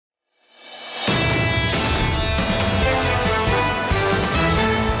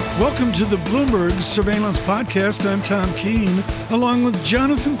Welcome to the Bloomberg Surveillance Podcast. I'm Tom Keene, along with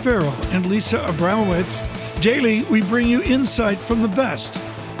Jonathan Farrell and Lisa Abramowitz. Daily, we bring you insight from the best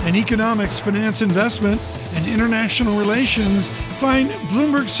in economics, finance, investment, and international relations. Find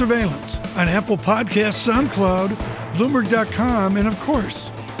Bloomberg Surveillance on Apple Podcasts, SoundCloud, Bloomberg.com, and of course,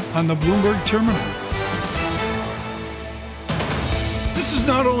 on the Bloomberg Terminal. This is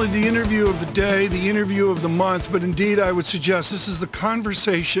not only the interview of the day, the interview of the month, but indeed I would suggest this is the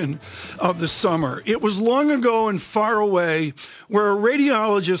conversation of the summer. It was long ago and far away where a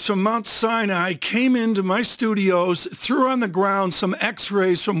radiologist from Mount Sinai came into my studios, threw on the ground some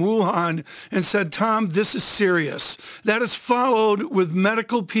x-rays from Wuhan and said, "Tom, this is serious." That is followed with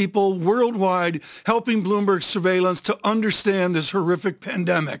medical people worldwide helping Bloomberg Surveillance to understand this horrific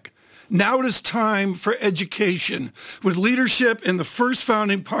pandemic. Now it is time for education. With leadership and the first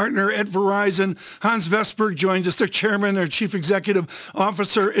founding partner at Verizon, Hans Vestberg joins us, their chairman, their chief executive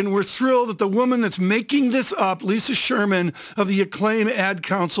officer, and we're thrilled that the woman that's making this up, Lisa Sherman of the Acclaim Ad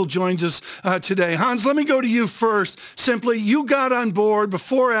Council, joins us today. Hans, let me go to you first. Simply, you got on board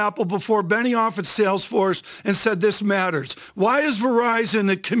before Apple, before Benioff at Salesforce, and said this matters. Why is Verizon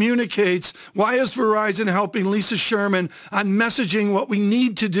that communicates, why is Verizon helping Lisa Sherman on messaging what we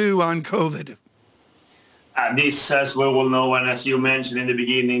need to do on COVID? This, as we all know, and as you mentioned in the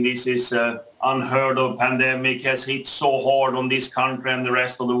beginning, this is unheard of pandemic, has hit so hard on this country and the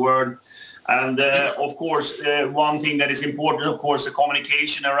rest of the world. And of course, one thing that is important, of course, the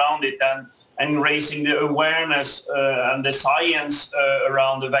communication around it and raising the awareness and the science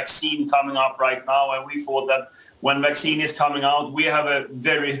around the vaccine coming up right now. And we thought that when vaccine is coming out, we have a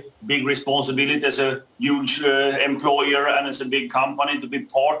very big responsibility as a huge employer and as a big company to be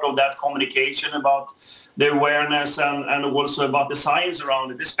part of that communication about the awareness and also about the science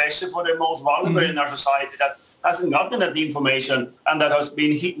around it, especially for the most vulnerable in our society that hasn't gotten that information and that has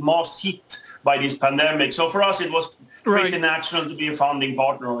been most hit by this pandemic. So for us, it was pretty natural to be a founding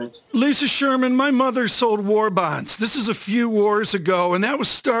partner of it. Lisa Sherman, my mother sold war bonds. This is a few wars ago, and that was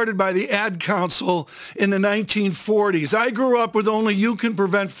started by the Ad Council in the 1940s. I grew up with only you can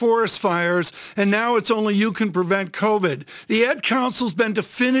prevent forest fires, and now it's only you can prevent COVID. The Ad Council's been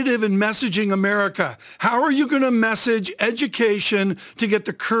definitive in messaging America. How are you going to message education to get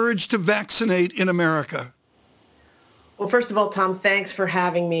the courage to vaccinate in America? Well, first of all, Tom, thanks for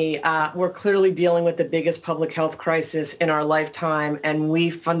having me. We're clearly dealing with the biggest public health crisis in our lifetime, and we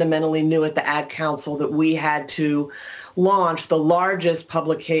fundamentally knew at the Ad Council that we had to launch the largest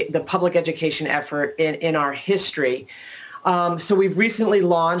public education effort in our history. So we've recently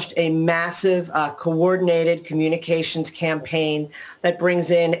launched a massive coordinated communications campaign that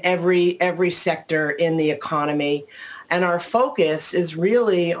brings in every sector in the economy. And our focus is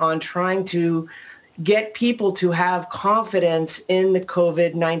really on trying to get people to have confidence in the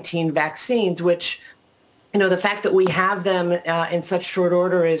COVID-19 vaccines, which, the fact that we have them in such short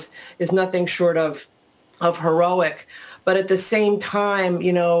order is nothing short of heroic. But at the same time,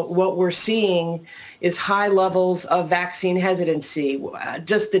 what we're seeing is high levels of vaccine hesitancy.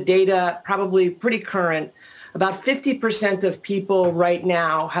 Just the data, probably pretty current, about 50% of people right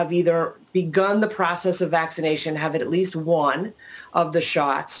now have either begun the process of vaccination, have at least one of the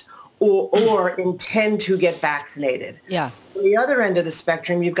shots, or intend to get vaccinated. Yeah. On the other end of the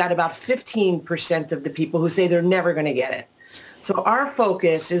spectrum, you've got about 15% of the people who say they're never going to get it. So our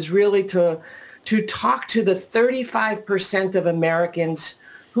focus is really to talk to the 35% of Americans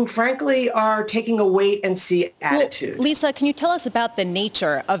who frankly are taking a wait and see attitude. Well, Lisa, can you tell us about the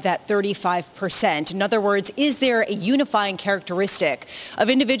nature of that 35%? In other words, is there a unifying characteristic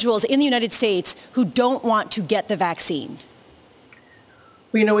of individuals in the United States who don't want to get the vaccine?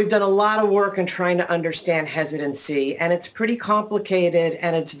 Well, we've done a lot of work in trying to understand hesitancy, and it's pretty complicated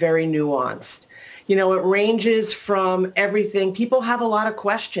and it's very nuanced. It ranges from everything. People have a lot of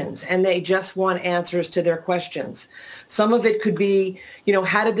questions and they just want answers to their questions. Some of it could be,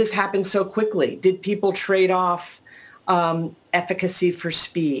 how did this happen so quickly? Did people trade off efficacy for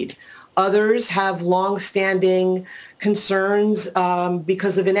speed? Others have long-standing concerns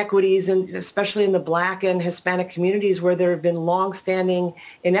because of inequities, and especially in the Black and Hispanic communities where there have been long-standing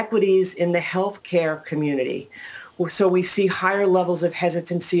inequities in the healthcare community. So we see higher levels of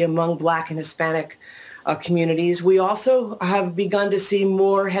hesitancy among Black and Hispanic communities. We also have begun to see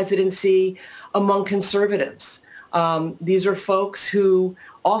more hesitancy among conservatives. These are folks who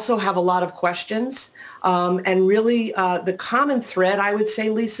also have a lot of questions. And really the common thread, I would say,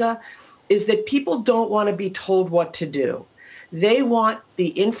 Lisa, is that people don't want to be told what to do. They want the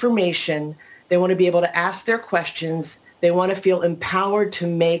information. They want to be able to ask their questions. They want to feel empowered to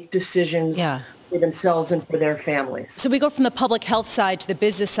make decisions for themselves and for their families. So we go from the public health side to the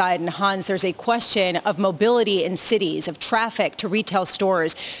business side, and Hans, there's a question of mobility in cities, of traffic to retail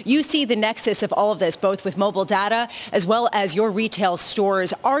stores. You see the nexus of all of this, both with mobile data as well as your retail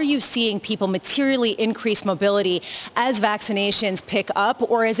stores. Are you seeing people materially increase mobility as vaccinations pick up,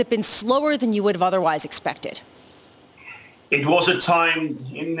 or has it been slower than you would have otherwise expected? It was a time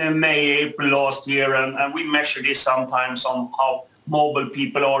in May, April last year, and we measure this sometimes on how mobile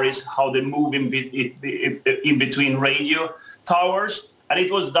people are, is how they move in between radio towers. And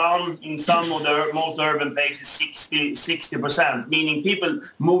it was down in some of the most urban places 60%, meaning people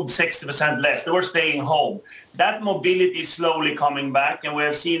moved 60% less. They were staying home. That mobility is slowly coming back, and we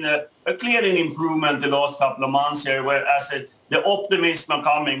have seen a clear improvement the last couple of months here, whereas the optimism are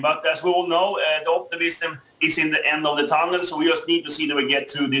coming. But as we all know, the optimism is in the end of the tunnel, so we just need to see that we get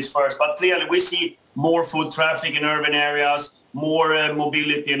through this first. But clearly we see more foot traffic in urban areas, more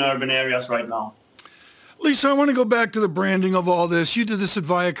mobility in urban areas right now. Lisa, I want to go back to the branding of all this. You did this at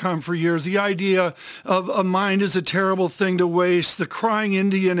Viacom for years. The idea of a mind is a terrible thing to waste. The Crying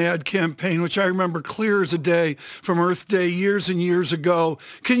Indian ad campaign, which I remember clear as a day from Earth Day years and years ago.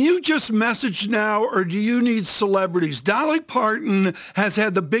 Can you just message now, or do you need celebrities? Dolly Parton has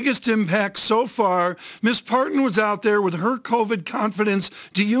had the biggest impact so far. Miss Parton was out there with her COVID confidence.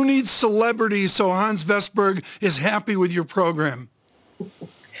 Do you need celebrities so Hans Vestberg is happy with your program?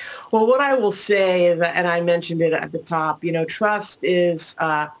 Well, what I will say is, and I mentioned it at the top, trust is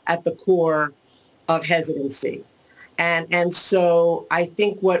at the core of hesitancy. And so I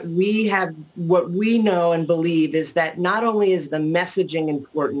think what we know and believe is that not only is the messaging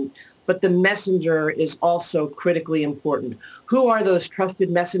important, but the messenger is also critically important. Who are those trusted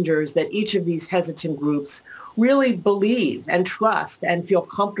messengers that each of these hesitant groups really believe and trust and feel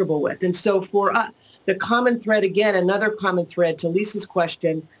comfortable with? And so for us, the common thread, again, another common thread to Lisa's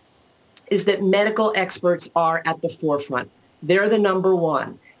question, is that medical experts are at the forefront. They're the number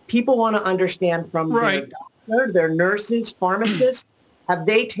one. People want to understand from their doctor, their nurses, pharmacists, have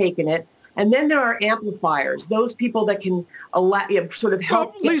they taken it? And then there are amplifiers, those people that can sort of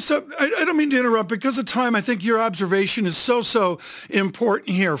help. Well, Lisa, I don't mean to interrupt. Because of time, I think your observation is so important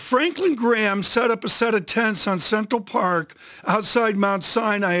here. Franklin Graham set up a set of tents on Central Park outside Mount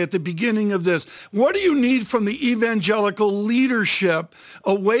Sinai at the beginning of this. What do you need from the evangelical leadership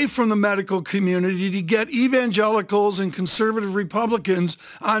away from the medical community to get evangelicals and conservative Republicans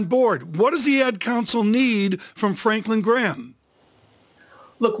on board? What does the Ad Council need from Franklin Graham?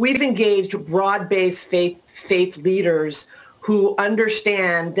 Look, we've engaged broad-based faith leaders who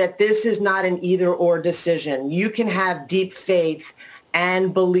understand that this is not an either-or decision. You can have deep faith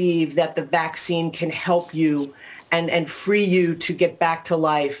and believe that the vaccine can help you and free you to get back to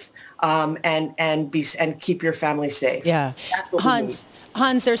life and keep your family safe. Yeah.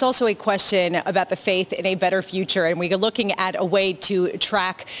 Hans, there's also a question about the faith in a better future, and we're looking at a way to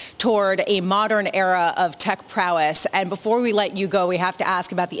track toward a modern era of tech prowess. And before we let you go, we have to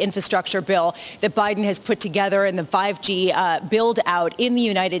ask about the infrastructure bill that Biden has put together and the 5G build out in the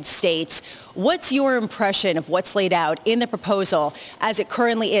United States. What's your impression of what's laid out in the proposal as it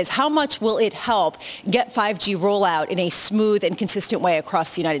currently is? How much will it help get 5G rollout in a smooth and consistent way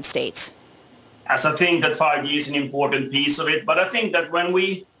across the United States? As I think that 5G is an important piece of it, but I think that when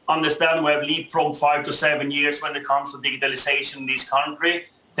we understand we have leapfrogged 5 to 7 years when it comes to digitalization in this country,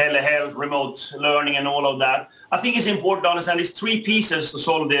 telehealth, remote learning and all of that, I think it's important to understand there's three pieces to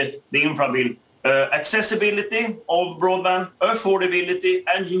solve the infra bill. Accessibility of broadband, affordability,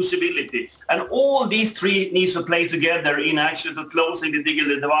 and usability. And all these three needs to play together in actually to closing the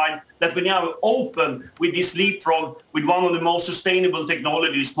digital divide that we now open with this leapfrog with one of the most sustainable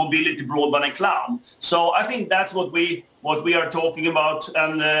technologies, mobility, broadband, and cloud. So I think that's what we are talking about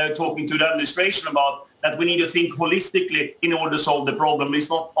and talking to the administration about, that we need to think holistically in order to solve the problem. It's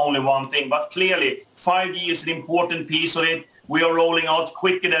not only one thing, but clearly 5G is an important piece of it. We are rolling out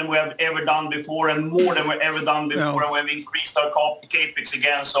quicker than we have ever done before and more than we've ever done before, and we've increased our CapEx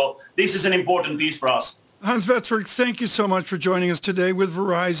again. So this is an important piece for us. Hans Vestberg, thank you so much for joining us today with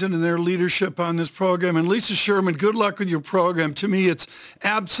Verizon and their leadership on this program. And Lisa Sherman, good luck with your program. To me, it's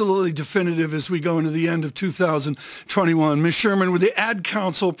absolutely definitive as we go into the end of 2021. Ms. Sherman with the Ad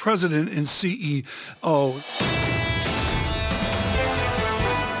Council President and CEO.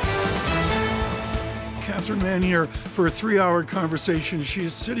 Catherine Mann here for a 3-hour conversation. She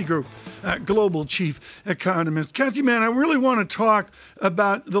is Citigroup Global Chief Economist. Cathy Mann, I really want to talk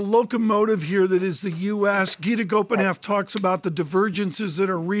about the locomotive here that is the U.S. Geeta Gopinath talks about the divergences that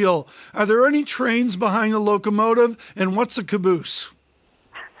are real. Are there any trains behind the locomotive, and what's the caboose?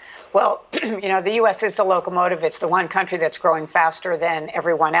 Well, the U.S. is the locomotive. It's the one country that's growing faster than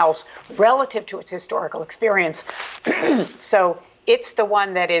everyone else relative to its historical experience. So it's the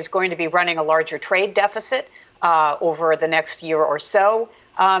one that is going to be running a larger trade deficit over the next year or so.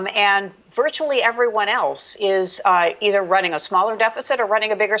 And virtually everyone else is either running a smaller deficit or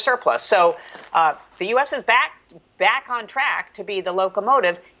running a bigger surplus. So the U.S. is back on track to be the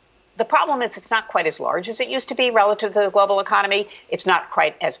locomotive. The problem is it's not quite as large as it used to be relative to the global economy. It's not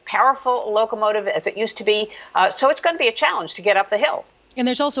quite as powerful a locomotive as it used to be. So it's going to be a challenge to get up the hill. And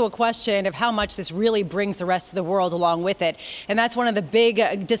there's also a question of how much this really brings the rest of the world along with it. And that's one of the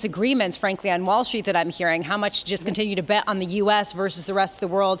big disagreements, frankly, on Wall Street that I'm hearing, how much to just continue to bet on the U.S. versus the rest of the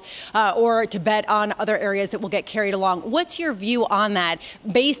world, or to bet on other areas that will get carried along. What's your view on that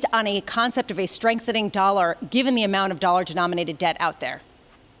based on a concept of a strengthening dollar, given the amount of dollar-denominated debt out there?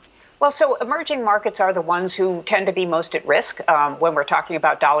 Well, so emerging markets are the ones who tend to be most at risk when we're talking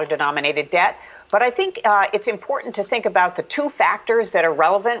about dollar-denominated debt. But I think it's important to think about the two factors that are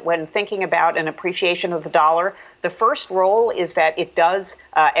relevant when thinking about an appreciation of the dollar. The first role is that it does,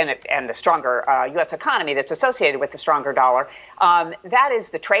 and the stronger U.S. economy that's associated with the stronger dollar, that is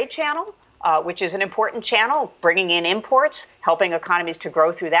the trade channel, which is an important channel, bringing in imports, helping economies to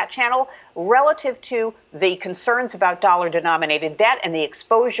grow through that channel, relative to the concerns about dollar-denominated debt and the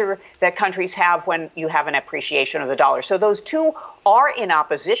exposure that countries have when you have an appreciation of the dollar. So those two are in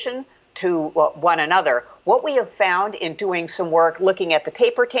opposition to one another. What we have found in doing some work looking at the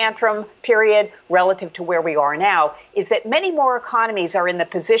taper tantrum period relative to where we are now is that many more economies are in the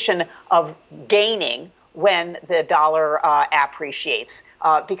position of gaining when the dollar appreciates,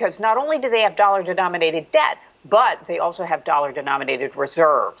 because not only do they have dollar-denominated debt, but they also have dollar-denominated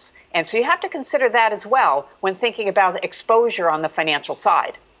reserves. And so you have to consider that as well when thinking about the exposure on the financial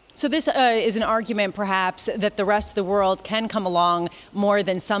side. So this is an argument, perhaps, that the rest of the world can come along more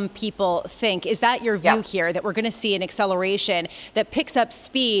than some people think. Is that your view here, that we're going to see an acceleration that picks up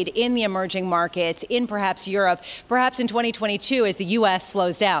speed in the emerging markets, in perhaps Europe, perhaps in 2022 as the U.S.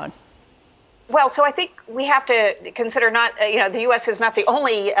 slows down? Well, so I think we have to consider the U.S. is not the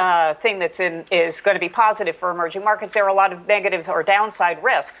only thing is going to be positive for emerging markets. There are a lot of negative or downside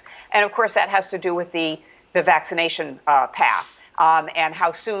risks. And of course, that has to do with the vaccination path. And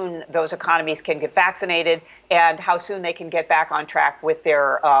how soon those economies can get vaccinated and how soon they can get back on track with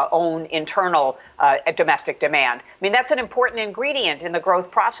their own internal domestic demand. I mean, that's an important ingredient in the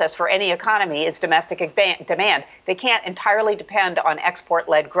growth process for any economy is domestic demand. They can't entirely depend on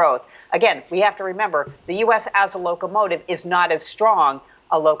export-led growth. Again, we have to remember the U.S. as a locomotive is not as strong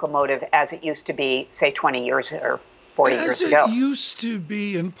a locomotive as it used to be, say, 20 years or 40 years ago. As it used to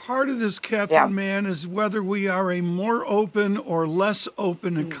be, and part of this, Catherine Mann, is whether we are a more open or less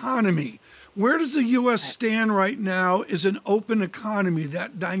open economy. Where does the U.S. stand right now as an open economy,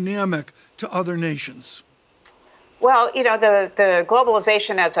 that dynamic to other nations? Well, the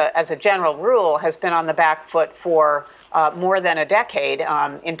globalization as a general rule has been on the back foot for more than a decade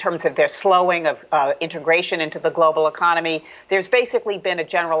in terms of their slowing of integration into the global economy. There's basically been a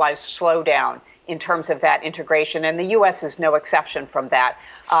generalized slowdown in terms of that integration, and the U.S. is no exception from that.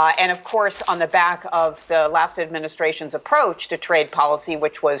 And of course, on the back of the last administration's approach to trade policy,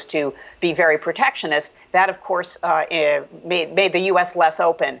 which was to be very protectionist, that of course made the U.S. less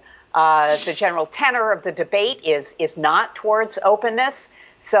open. The general tenor of the debate is not towards openness.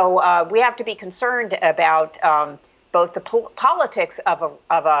 So we have to be concerned about both the politics of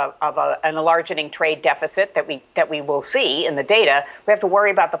an enlarging trade deficit that we will see in the data. We have to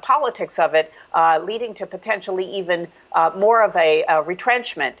worry about the politics of it, leading to potentially even more of a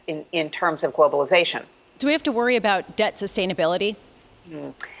retrenchment in terms of globalization. Do we have to worry about debt sustainability?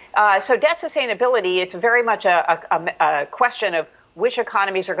 So debt sustainability, it's very much a question of which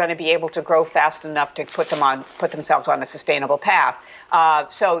economies are going to be able to grow fast enough to put themselves on a sustainable path.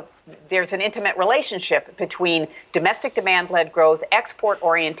 So there's an intimate relationship between domestic demand-led growth, export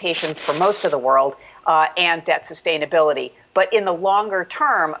orientation for most of the world, and debt sustainability. But in the longer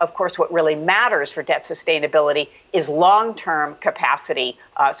term, of course, what really matters for debt sustainability is long-term capacity,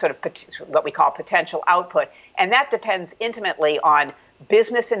 sort of what we call potential output. And that depends intimately on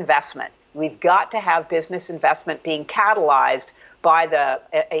business investment. We've got to have business investment being catalyzed by the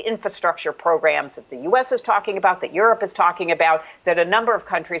infrastructure programs that the U.S. is talking about, that Europe is talking about, that a number of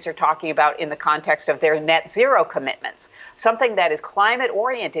countries are talking about in the context of their net zero commitments. Something that is climate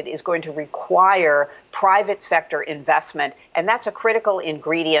oriented is going to require private sector investment, and that's a critical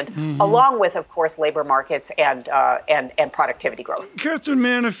ingredient, along with, of course, labor markets and productivity growth. Catherine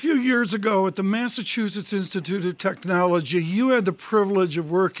Mann, a few years ago at the Massachusetts Institute of Technology, you had the privilege of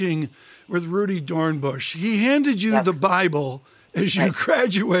working with Rudy Dornbush. He handed you the Bible as you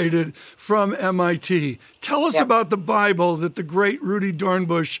graduated from MIT. Tell us about the Bible that the great Rudy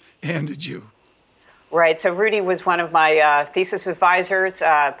Dornbush handed you. Right. So Rudy was one of my thesis advisors,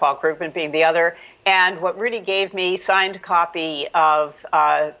 Paul Krugman being the other. And what Rudy gave me, signed copy of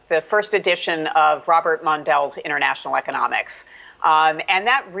the first edition of Robert Mundell's International Economics. And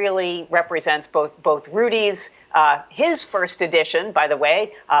that really represents both Rudy's, his first edition, by the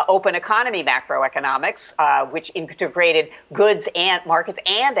way, Open Economy Macroeconomics, which integrated goods and markets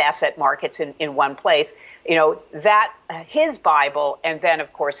and asset markets in one place. You know, that his Bible, and then,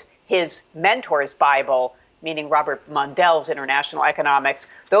 of course, his mentor's Bible, meaning Robert Mundell's International Economics,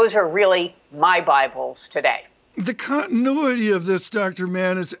 those are really my Bibles today. The continuity of this, Dr.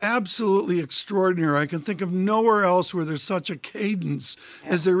 Mann, is absolutely extraordinary. I can think of nowhere else where there's such a cadence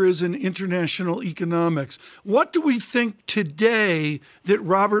as there is in international economics. What do we think today that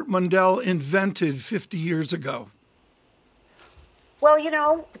Robert Mundell invented 50 years ago? Well, you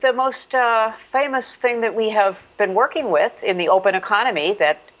know, the most famous thing that we have been working with in the open economy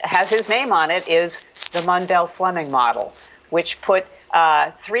that has his name on it is the Mundell-Fleming model, which put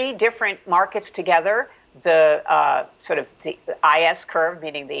three different markets together. The sort of the IS curve,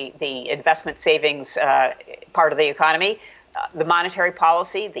 meaning the investment savings part of the economy, the monetary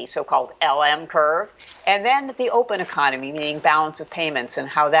policy, the so-called LM curve, and then the open economy, meaning balance of payments and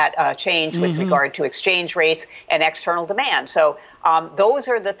how that changed with regard to exchange rates and external demand. So those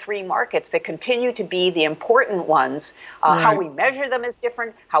are the three markets that continue to be the important ones. How we measure them is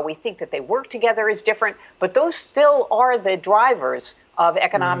different. How we think that they work together is different. But those still are the drivers of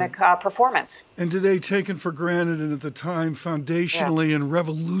economic performance. And today taken for granted, and at the time foundationally and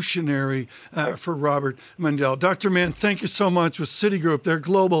revolutionary for Robert Mundell. Dr. Mann, thank you so much. With Citigroup, their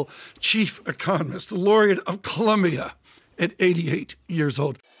global chief economist, the laureate of Columbia at 88 years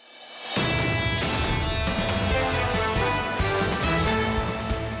old.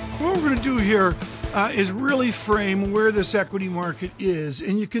 What we're going to do here is really frame where this equity market is.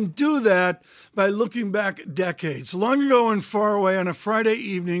 And you can do that by looking back decades. Long ago and far away on a Friday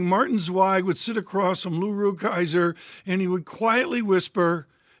evening, Martin Zweig would sit across from Lou Rukeyser and he would quietly whisper,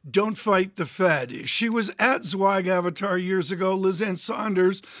 "Don't fight the Fed." She was at Zweig Avatar years ago, Liz Ann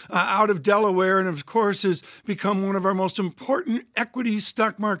Sonders, out of Delaware, and of course has become one of our most important equity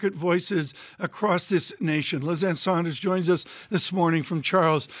stock market voices across this nation. Liz Ann Sonders joins us this morning from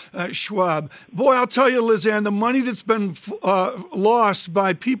Charles Schwab. Boy, I'll tell you, Liz Ann, the money that's been lost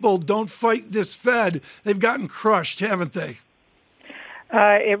by people don't fight this Fed, they've gotten crushed, haven't they?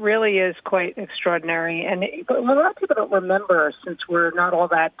 It really is quite extraordinary. And a lot of people don't remember, since we're not all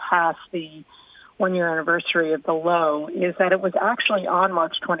that past the one-year anniversary of the low, is that it was actually on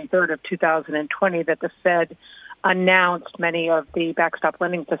March 23rd of 2020 that the Fed announced many of the backstop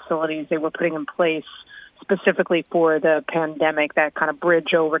lending facilities they were putting in place specifically for the pandemic, that kind of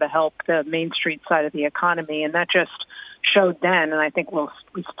bridge over to help the Main Street side of the economy. And that just showed then, and I think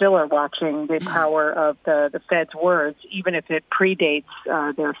we still are watching the power of the Fed's words, even if it predates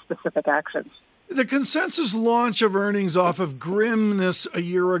their specific actions. The consensus launch of earnings off of grimness a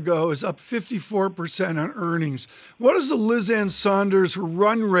year ago is up 54% on earnings. What is the Liz Ann Sonders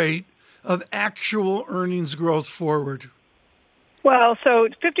run rate of actual earnings growth forward? Well, so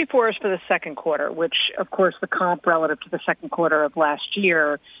 54 is for the second quarter, which, of course, the comp relative to the second quarter of last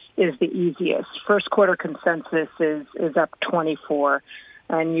year is the easiest. First quarter consensus is up 24,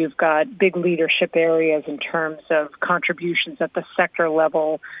 and you've got big leadership areas in terms of contributions at the sector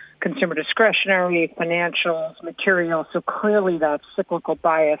level, consumer discretionary, financials, materials. So clearly that's cyclical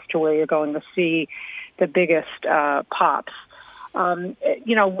bias to where you're going to see the biggest pops.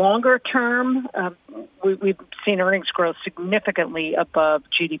 Longer term, we've seen earnings growth significantly above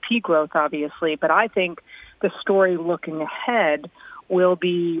GDP growth, obviously, but I think the story looking ahead will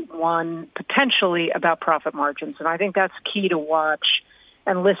be one potentially about profit margins. And I think that's key to watch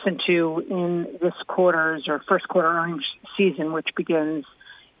and listen to in this quarter's or first quarter earnings season, which begins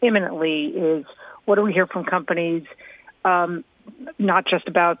imminently, is what do we hear from companies, not just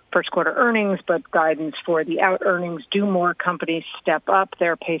about first quarter earnings, but guidance for the out earnings. Do more companies step up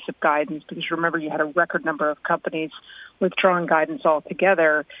their pace of guidance? Because remember, you had a record number of companies withdrawing guidance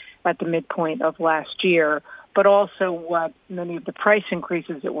altogether at the midpoint of last year. But also what many of the price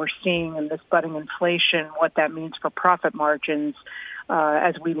increases that we're seeing in this budding inflation, what that means for profit margins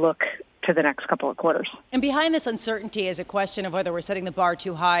as we look to into the next couple of quarters. And behind this uncertainty is a question of whether we're setting the bar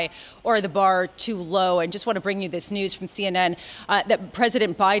too high or the bar too low. And just want to bring you this news from CNN that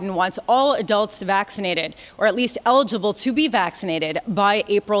President Biden wants all adults vaccinated, or at least eligible to be vaccinated, by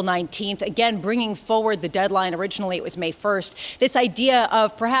April 19th. Again, bringing forward the deadline. Originally, it was May 1st. This idea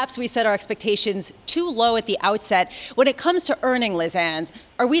of perhaps we set our expectations too low at the outset. When it comes to earning, Liz Ann,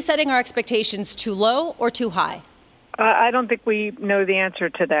 are we setting our expectations too low or too high? I don't think we know the answer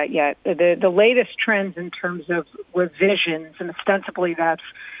to that yet. The latest trends in terms of revisions, and ostensibly that's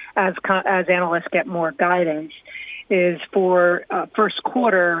as analysts get more guidance, is for first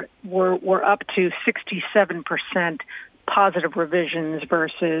quarter, we're up to 67% positive revisions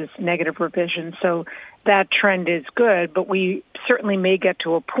versus negative revisions. So that trend is good, but we certainly may get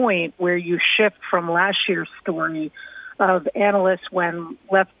to a point where you shift from last year's story of analysts, when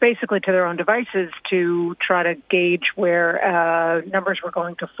left basically to their own devices to try to gauge where numbers were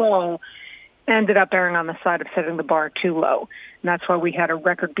going to fall, ended up erring on the side of setting the bar too low. And that's why we had a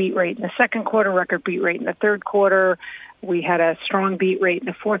record beat rate in the second quarter, record beat rate in the third quarter. We had a strong beat rate in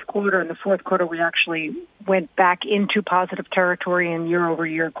the fourth quarter. In the fourth quarter, we actually went back into positive territory in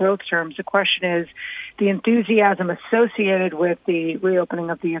year-over-year growth terms. The question is, the enthusiasm associated with the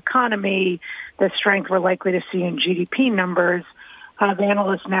reopening of the economy, the strength we're likely to see in GDP numbers, have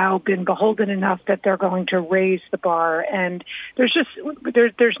analysts now been beholden enough that they're going to raise the bar? And there's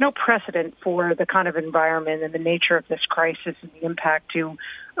no precedent for the kind of environment and the nature of this crisis and the impact to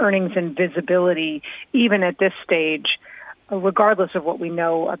earnings and visibility, even at this stage, regardless of what we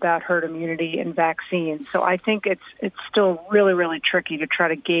know about herd immunity and vaccines. So I think it's still really, really tricky to try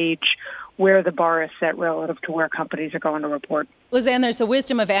to gauge where the bar is set relative to where companies are going to report. Liz Ann, there's the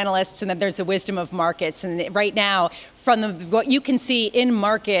wisdom of analysts and then there's the wisdom of markets. And right now, from what you can see in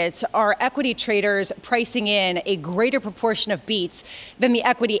markets, are equity traders pricing in a greater proportion of beats than the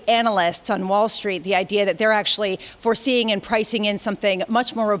equity analysts on Wall Street, the idea that they're actually foreseeing and pricing in something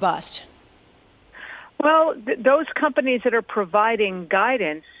much more robust? Well, those companies that are providing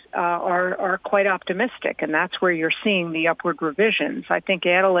guidance are quite optimistic, and that's where you're seeing the upward revisions. I think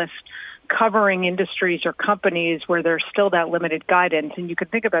analysts covering industries or companies where there's still that limited guidance, and you can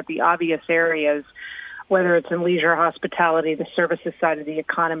think about the obvious areas, whether it's in leisure, hospitality, the services side of the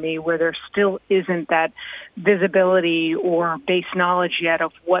economy, where there still isn't that visibility or base knowledge yet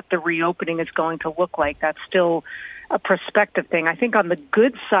of what the reopening is going to look like. That's still a prospective thing. I think on the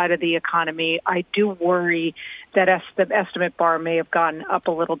good side of the economy, I do worry that the estimate bar may have gotten up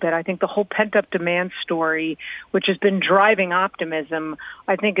a little bit. I think the whole pent-up demand story, which has been driving optimism,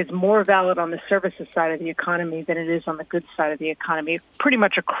 I think is more valid on the services side of the economy than it is on the good side of the economy, pretty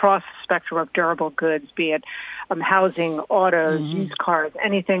much across the spectrum of durable goods, be it housing, autos, used cars,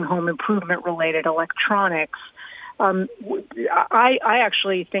 anything home improvement related, electronics. I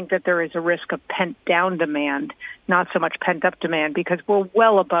actually think that there is a risk of pent-down demand, not so much pent-up demand, because we're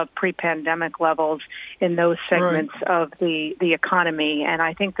well above pre-pandemic levels in those segments of the economy. And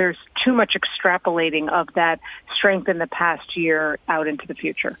I think there's too much extrapolating of that strength in the past year out into the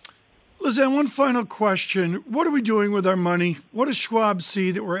future. Liz Ann, one final question. What are we doing with our money? What does Schwab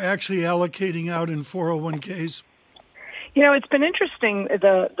see that we're actually allocating out in 401ks? You know, it's been interesting,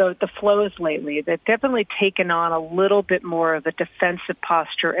 the flows lately. They've definitely taken on a little bit more of a defensive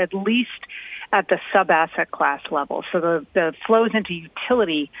posture, at least at the sub-asset class level. So the flows into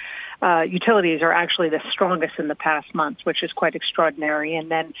utilities are actually the strongest in the past months, which is quite extraordinary.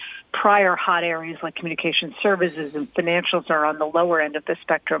 And then prior hot areas like communication services and financials are on the lower end of the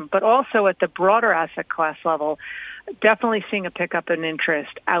spectrum. But also at the broader asset class level, definitely seeing a pickup in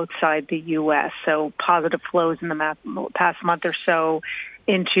interest outside the U.S. So positive flows in the past month or so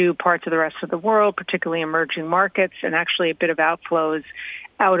into parts of the rest of the world, particularly emerging markets, and actually a bit of outflows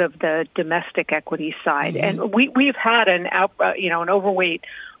out of the domestic equity side. And we've had an overweight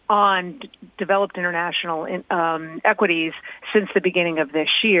on developed international equities since the beginning of this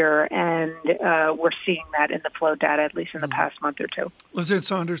year, and we're seeing that in the flow data, at least in the past month or two. Liz Ann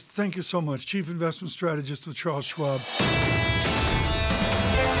Sonders, thank you so much. Chief Investment Strategist with Charles Schwab.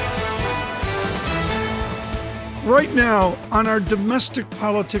 Right now, on our domestic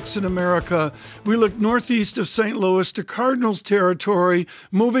politics in America, we look northeast of St. Louis to Cardinals territory,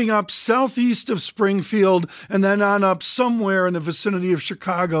 moving up southeast of Springfield, and then on up somewhere in the vicinity of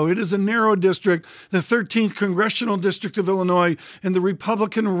Chicago. It is a narrow district, the 13th Congressional District of Illinois, and the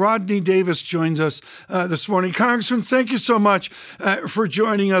Republican Rodney Davis joins us this morning. Congressman, thank you so much for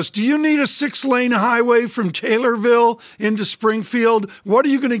joining us. Do you need a 6-lane highway from Taylorville into Springfield? What are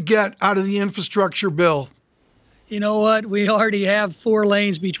you going to get out of the infrastructure bill? You know what? We already have 4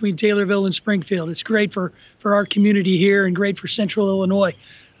 lanes between Taylorville and Springfield. It's great for our community here and great for Central Illinois.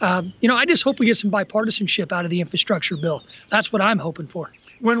 I just hope we get some bipartisanship out of the infrastructure bill. That's what I'm hoping for.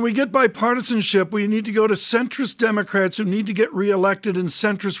 When we get bipartisanship, we need to go to centrist Democrats who need to get reelected and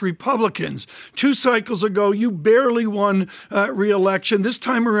centrist Republicans. 2 cycles ago, you barely won reelection. This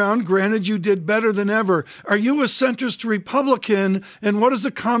time around, granted, you did better than ever. Are you a centrist Republican, and what is the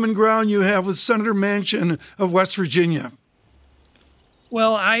common ground you have with Senator Manchin of West Virginia?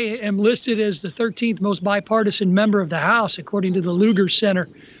 Well, I am listed as the 13th most bipartisan member of the House, according to the Lugar Center.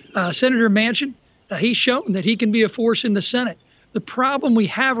 Senator Manchin, he's shown that he can be a force in the Senate. The problem we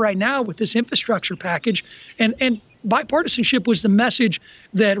have right now with this infrastructure package, and bipartisanship was the message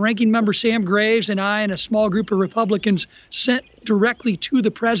that Ranking Member Sam Graves and I and a small group of Republicans sent directly to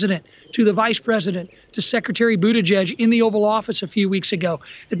the president, to the vice president, to Secretary Buttigieg in the Oval Office a few weeks ago,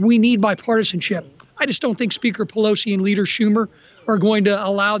 that we need bipartisanship. I just don't think Speaker Pelosi and Leader Schumer are going to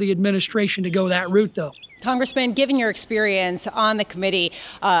allow the administration to go that route, though. Congressman, given your experience on the Committee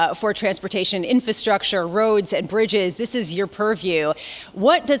for Transportation, Infrastructure, Roads and Bridges, this is your purview.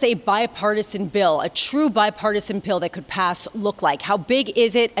 What does a bipartisan bill, a true bipartisan bill that could pass, look like? How big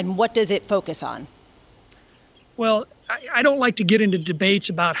is it, and what does it focus on? Well, I don't like to get into debates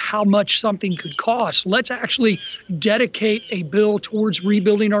about how much something could cost. Let's actually dedicate a bill towards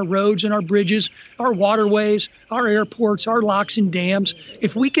rebuilding our roads and our bridges, our waterways, our airports, our locks and dams.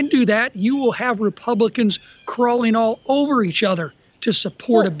 If we can do that, you will have Republicans crawling all over each other to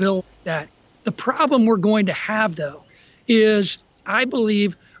support a bill like that. The problem we're going to have, though, is I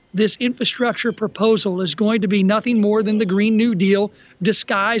believe this infrastructure proposal is going to be nothing more than the Green New Deal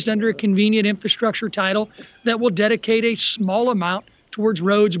disguised under a convenient infrastructure title that will dedicate a small amount towards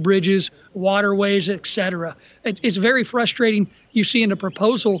roads, bridges, waterways, et cetera. It's very frustrating. You see in the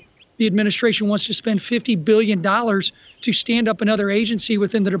proposal, the administration wants to spend $50 billion to stand up another agency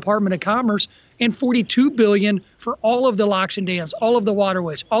within the Department of Commerce and $42 billion for all of the locks and dams, all of the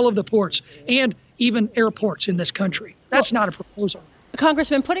waterways, all of the ports, and even airports in this country. That's not a proposal.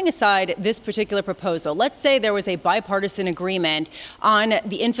 Congressman, putting aside this particular proposal, let's say there was a bipartisan agreement on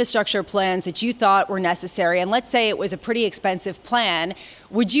the infrastructure plans that you thought were necessary, and let's say it was a pretty expensive plan.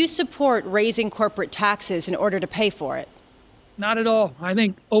 Would you support raising corporate taxes in order to pay for it? Not at all. I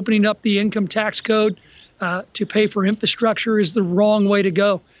think opening up the income tax code to pay for infrastructure is the wrong way to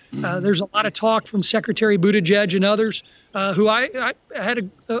go. There's a lot of talk from Secretary Buttigieg and others who I've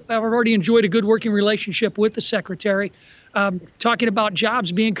already enjoyed a good working relationship with the secretary, talking about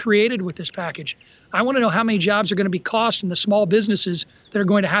jobs being created with this package. I want to know how many jobs are going to be cost in the small businesses that are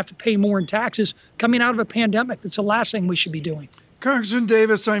going to have to pay more in taxes coming out of a pandemic. That's the last thing we should be doing. Congressman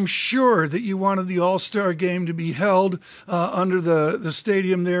Davis, I'm sure that you wanted the All-Star Game to be held under the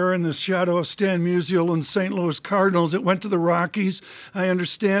stadium there in the shadow of Stan Musial and St. Louis Cardinals. It went to the Rockies. I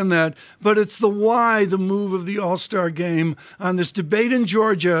understand that. But it's the why, the move of the All-Star Game on this debate in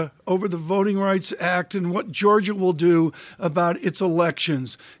Georgia over the Voting Rights Act and what Georgia will do about its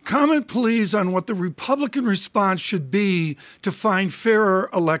elections. Comment, please, on what the Republican response should be to find fairer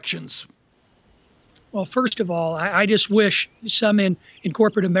elections. Well, first of all, I just wish some in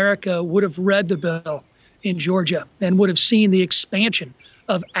corporate America would have read the bill in Georgia and would have seen the expansion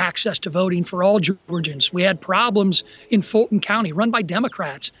of access to voting for all Georgians. We had problems in Fulton County run by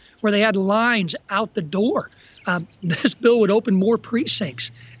Democrats where they had lines out the door. This bill would open more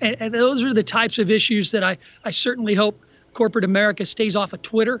precincts. And those are the types of issues that I certainly hope corporate America stays off of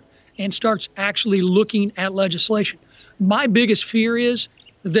Twitter and starts actually looking at legislation. My biggest fear is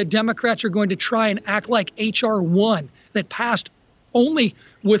that Democrats are going to try and act like H.R. 1 that passed only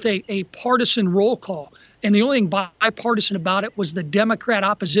with a partisan roll call. And the only thing bipartisan about it was the Democrat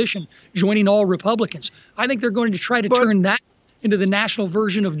opposition joining all Republicans. I think they're going to try to turn that into the national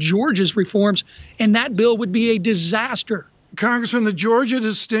version of Georgia's reforms, and that bill would be a disaster. Congressman, the Georgia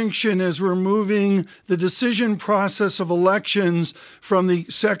distinction is removing the decision process of elections from the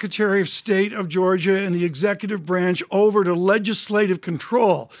Secretary of State of Georgia and the executive branch over to legislative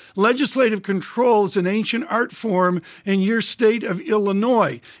control. Legislative control is an ancient art form in your state of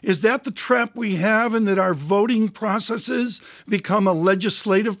Illinois. Is that the trap we have, in that our voting processes become a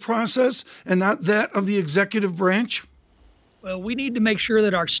legislative process and not that of the executive branch? Well, we need to make sure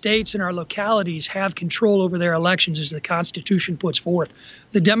that our states and our localities have control over their elections as the Constitution puts forth.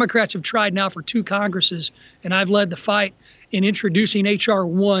 The Democrats have tried now for 2 Congresses, and I've led the fight in introducing H.R.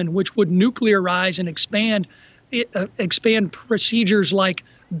 1, which would nuclearize and expand procedures like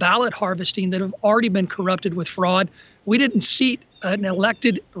ballot harvesting that have already been corrupted with fraud. We didn't seat an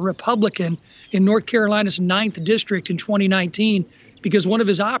elected Republican in North Carolina's 9th district in 2019 because one of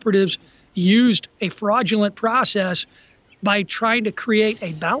his operatives used a fraudulent process by trying to create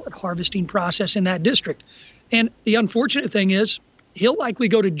a ballot harvesting process in that district. And the unfortunate thing is he'll likely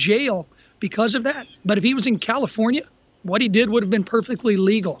go to jail because of that. But if he was in California, what he did would have been perfectly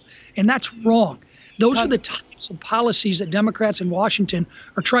legal. And that's wrong. Those are the types of policies that Democrats in Washington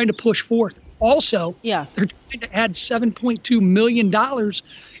are trying to push forth. Also, they're trying to add $7.2 million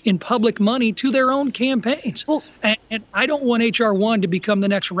in public money to their own campaigns. Well, and I don't want H.R. 1 to become the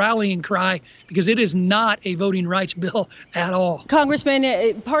next rallying cry, because it is not a voting rights bill at all.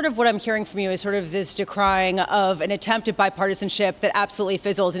 Congressman, part of what I'm hearing from you is sort of this decrying of an attempt at bipartisanship that absolutely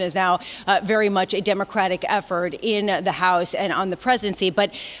fizzled and is now very much a Democratic effort in the House and on the presidency.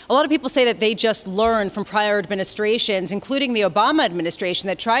 But a lot of people say that they just learned from prior administrations, including the Obama administration,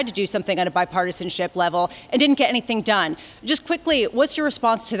 that tried to do something on a bipartisanship level and didn't get anything done. Just quickly, what's your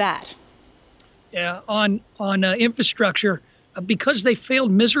response to that? Yeah, on infrastructure, because they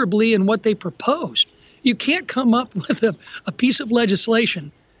failed miserably in what they proposed. You can't come up with a piece of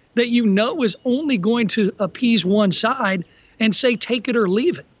legislation that you know is only going to appease one side and say take it or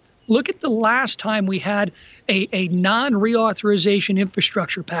leave it. Look at the last time we had a non-reauthorization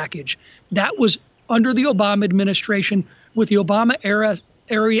infrastructure package. That was under the Obama administration with the Obama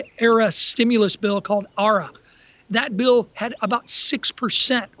era stimulus bill called ARA. That bill had about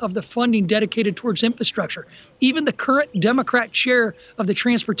 6% of the funding dedicated towards infrastructure. Even the current Democrat chair of the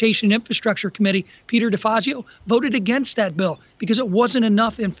Transportation and Infrastructure Committee, Peter DeFazio, voted against that bill because it wasn't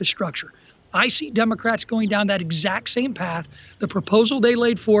enough infrastructure. I see Democrats going down that exact same path. The proposal they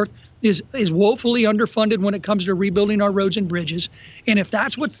laid forth is woefully underfunded when it comes to rebuilding our roads and bridges. And if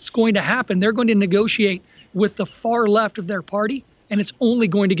that's what's going to happen, they're going to negotiate with the far left of their party, and it's only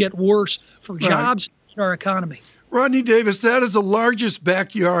going to get worse for jobs and our economy. Rodney Davis, that is the largest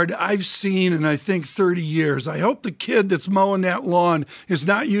backyard I've seen in, I think, 30 years. I hope the kid that's mowing that lawn is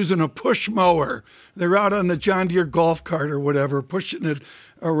not using a push mower. They're out on the John Deere golf cart or whatever, pushing it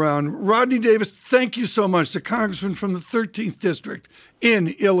around. Rodney Davis, thank you so much, the congressman from the 13th District in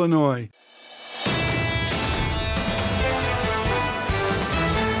Illinois.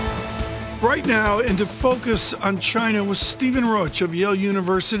 Right now, and to focus on China with Stephen Roach of Yale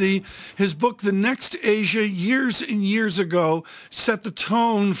University. His book, The Next Asia, years and years ago, set the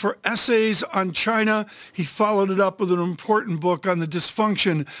tone for essays on China. He followed it up with an important book on the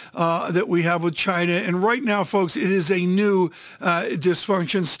dysfunction that we have with China. And right now, folks, it is a new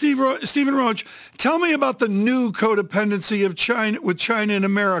dysfunction. Stephen Roach, tell me about the new codependency of China with China and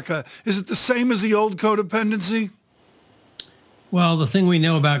America. Is it the same as the old codependency? Well, the thing we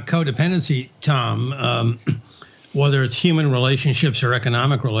know about codependency, Tom, whether it's human relationships or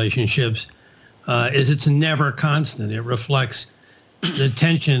economic relationships, is it's never constant. It reflects the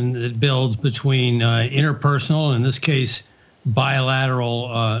tension that builds between interpersonal, in this case, bilateral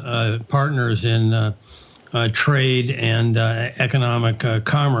partners in trade and economic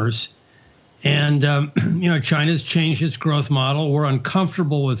commerce. And, China's changed its growth model. We're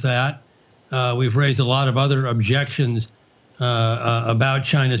uncomfortable with that. We've raised a lot of other objections about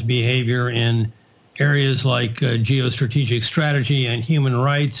China's behavior in areas like geostrategic strategy and human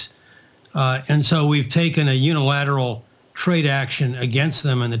rights. And so we've taken a unilateral trade action against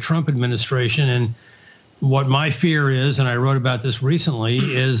them in the Trump administration. And what my fear is, and I wrote about this recently,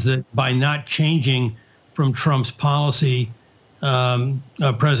 is that by not changing from Trump's policy,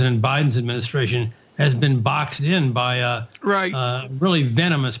 President Biden's administration has been boxed in by really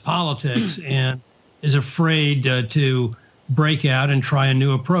venomous politics and is afraid to break out and try a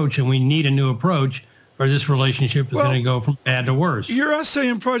new approach. And we need a new approach, or this relationship is going to go from bad to worse. Your essay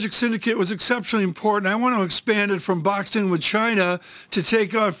in Project Syndicate was exceptionally important. I want to expand it from Boxed In with China to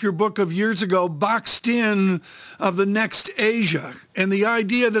take off your book of years ago, Boxed In of the Next Asia, and the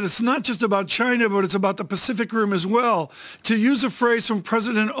idea that it's not just about China, but it's about the Pacific Rim as well. To use a phrase from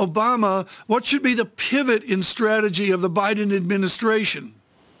President Obama, what should be the pivot in strategy of the Biden administration?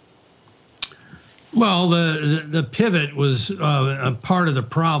 Well, the pivot was a part of the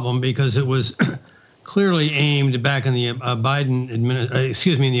problem because it was clearly aimed back in the in the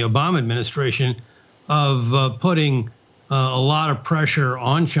Obama administration of putting a lot of pressure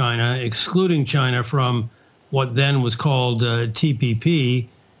on China, excluding China from what then was called TPP,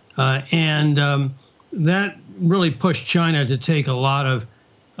 and that really pushed China to take a lot of,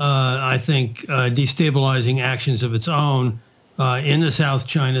 destabilizing actions of its own in the South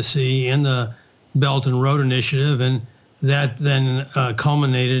China Sea, in the Belt and Road Initiative, and that then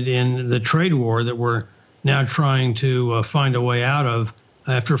culminated in the trade war that we're now trying to find a way out of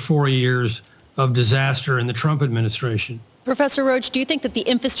after 4 years of disaster in the Trump administration. Professor Roach, do you think that the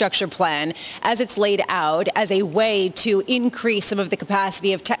infrastructure plan, as it's laid out as a way to increase some of the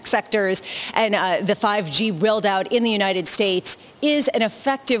capacity of tech sectors and the 5G build out in the United States, is an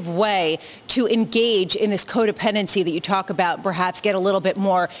effective way to engage in this codependency that you talk about, perhaps get a little bit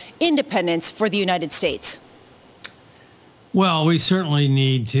more independence for the United States? Well, we certainly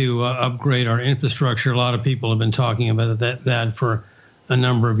need to upgrade our infrastructure. A lot of people have been talking about that for a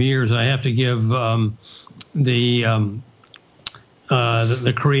number of years. I have to give the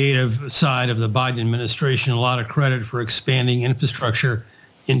creative side of the Biden administration a lot of credit for expanding infrastructure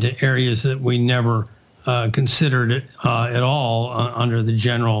into areas that we never considered it at all under the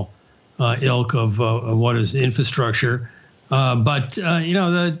general ilk of what is infrastructure. But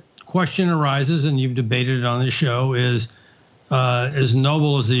the question arises, and you've debated it on the show, is as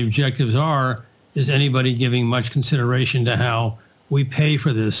noble as the objectives are, is anybody giving much consideration to how we pay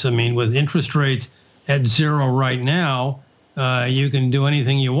for this? I mean, with interest rates at zero right now, you can do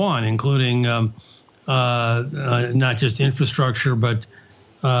anything you want, including not just infrastructure, but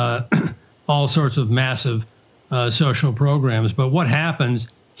all sorts of massive social programs. But what happens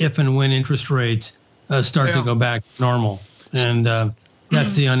if and when interest rates start to go back to normal? And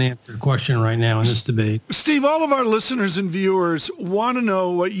that's the unanswered question right now in this debate. Steve, all of our listeners and viewers want to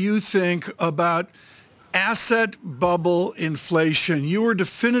know what you think about asset bubble inflation. You were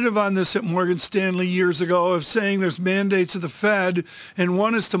definitive on this at Morgan Stanley years ago of saying there's mandates of the Fed, and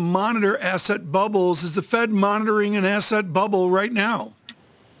one is to monitor asset bubbles. Is the Fed monitoring an asset bubble right now?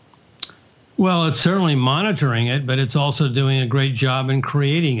 Well, it's certainly monitoring it, but it's also doing a great job in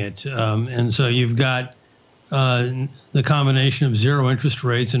creating it. And so you've got the combination of zero interest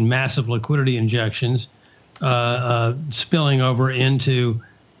rates and massive liquidity injections spilling over into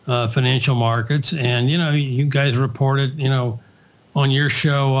financial markets. And, you guys reported, on your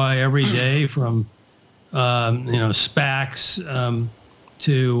show every day from, SPACs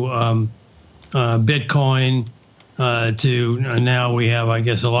to Bitcoin to now we have, I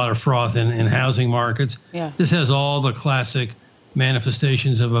guess, a lot of froth in housing markets. Yeah. This has all the classic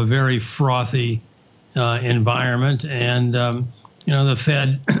manifestations of a very frothy environment. And, the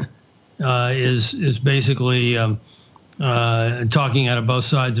Fed is basically talking out of both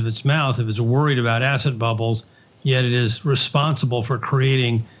sides of its mouth if it's worried about asset bubbles, yet it is responsible for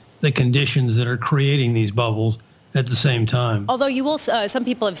creating the conditions that are creating these bubbles at the same time. Although you will, some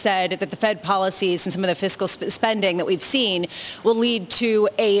people have said that the Fed policies and some of the fiscal spending that we've seen will lead to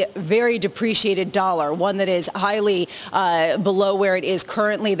a very depreciated dollar, one that is highly below where it is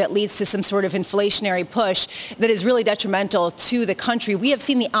currently, that leads to some sort of inflationary push that is really detrimental to the country. We have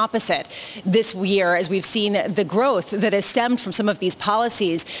seen the opposite this year as we've seen the growth that has stemmed from some of these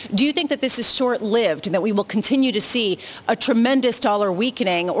policies. Do you think that this is short-lived and that we will continue to see a tremendous dollar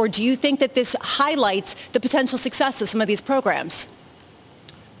weakening, or do you think that this highlights the potential success of some of these programs?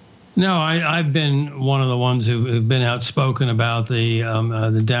 No, I've been one of the ones who've been outspoken about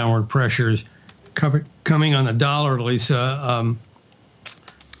the downward pressures coming on the dollar, Lisa.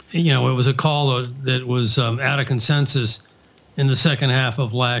 It was a call that was out of consensus in the second half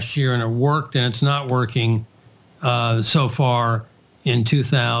of last year, and it worked, and it's not working so far in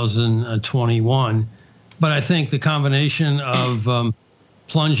 2021. But I think the combination of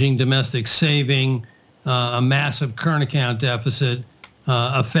plunging domestic saving, a massive current account deficit,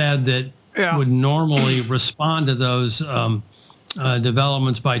 a Fed that would normally respond to those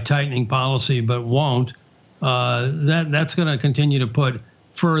developments by tightening policy but won't, that's going to continue to put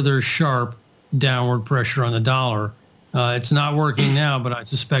further sharp downward pressure on the dollar. It's not working now, but I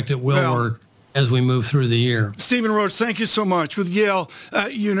suspect it will work as we move through the year. Stephen Roach, thank you so much, with Yale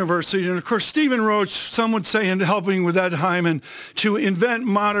University. And of course, Stephen Roach, some would say, in helping with Ed Hyman to invent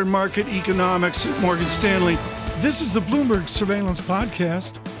modern market economics at Morgan Stanley. This is the Bloomberg Surveillance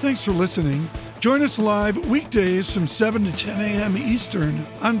Podcast. Thanks for listening. Join us live weekdays from 7 to 10 a.m. Eastern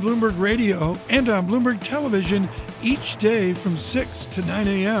on Bloomberg Radio and on Bloomberg Television each day from 6 to 9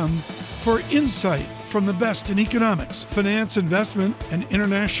 a.m. for insight from the best in economics, finance, investment, and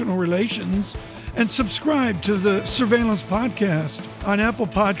international relations. And subscribe to the Surveillance Podcast on Apple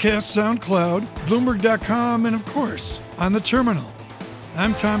Podcasts, SoundCloud, Bloomberg.com, and of course, on the terminal.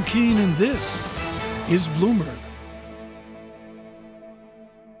 I'm Tom Keene, and this is Bloomberg.